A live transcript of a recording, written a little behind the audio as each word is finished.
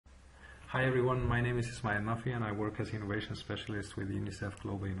Hi everyone, my name is Ismail Nafi and I work as Innovation Specialist with UNICEF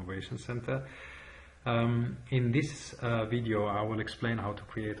Global Innovation Center. In this video I will explain how to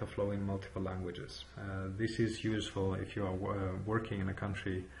create a flow in multiple languages. This is useful if you are working in a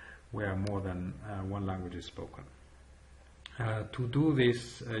country where more than one language is spoken. To do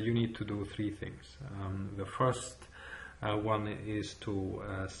this you need to do three things. The first one is to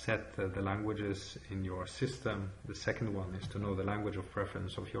set the languages in your system. The second one is to know the language of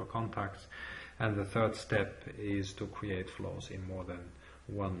preference of your contacts. And the third step is to create flows in more than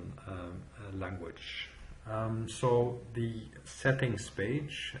one language. So the settings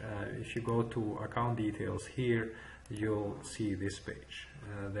page, if you go to account details here, you'll see this page.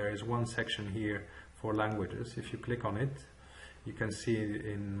 There is one section here for languages. If you click on it, you can see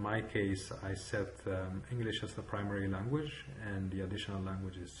in my case I set English as the primary language and the additional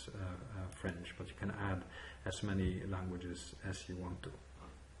language is French, but you can add as many languages as you want to.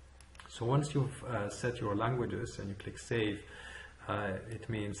 So once you've set your languages and you click save, it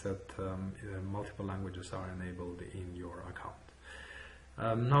means that multiple languages are enabled in your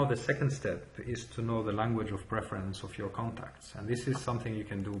account. Now the second step is to know the language of preference of your contacts, and this is something you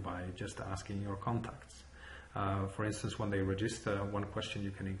can do by just asking your contacts. For instance, when they register, one question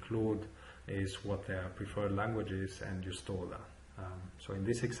you can include is what their preferred language is, and you store that. So in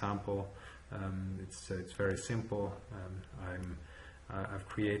this example, it's very simple. I've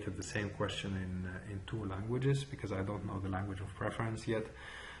created the same question in two languages because I don't know the language of preference yet.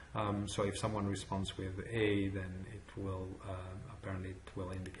 So if someone responds with A, then it will apparently it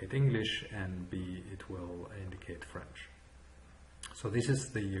will indicate English, and B it will indicate French. So this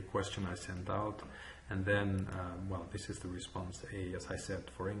is the question I sent out, and then well, this is the response: A, as I said,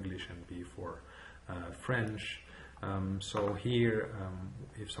 for English, and B for French. So here,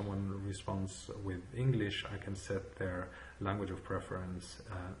 if someone responds with English, I can set their language of preference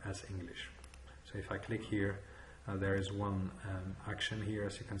as English. So if I click here, there is one action here,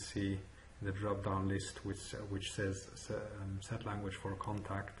 as you can see in the drop-down list, which says set language for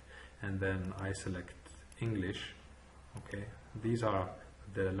contact, and then I select English. Okay, these are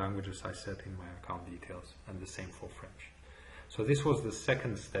the languages I set in my account details, and the same for French. So this was the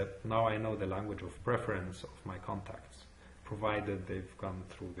second step. Now I know the language of preference of my contacts, provided they've gone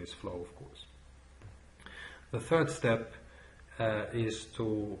through this flow, of course. The third step is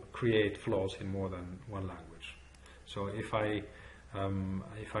to create flows in more than one language. So if I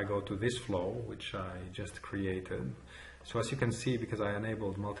go to this flow, which I just created, so as you can see, because I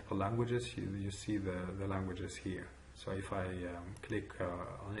enabled multiple languages, you see the languages here. So if I click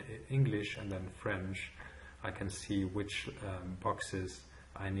on English and then French, I can see which boxes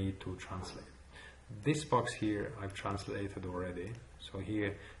I need to translate. This box here I've translated already. So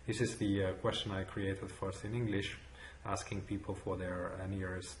here, this is the question I created first in English, asking people for their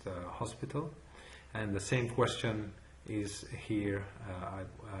nearest hospital. And the same question is here,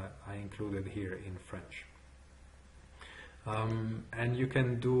 I included here in French. And you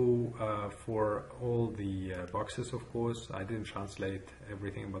can do for all the boxes, of course. I didn't translate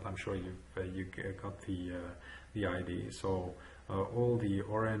everything, but I'm sure you got the idea. So all the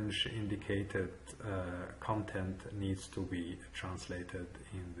orange indicated content needs to be translated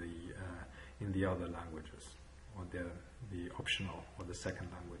in the other languages, or the optional or the second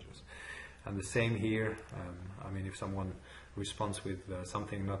languages. And the same here. I mean, if someone responds with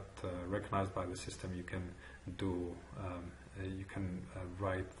something not recognized by the system, you can do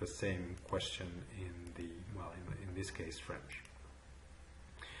write the same question in this case French.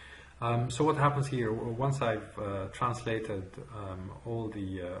 So what happens here, once I've translated all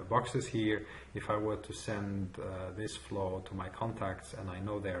the boxes here, if I were to send this flow to my contacts and I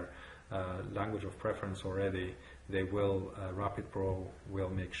know their language of preference already, they will RapidPro will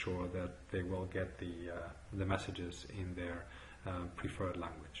make sure that they will get the messages in their preferred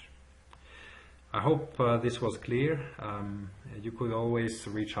language. I hope this was clear. You could always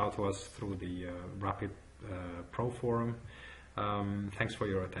reach out to us through the RapidPro forum. Thanks for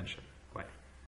your attention.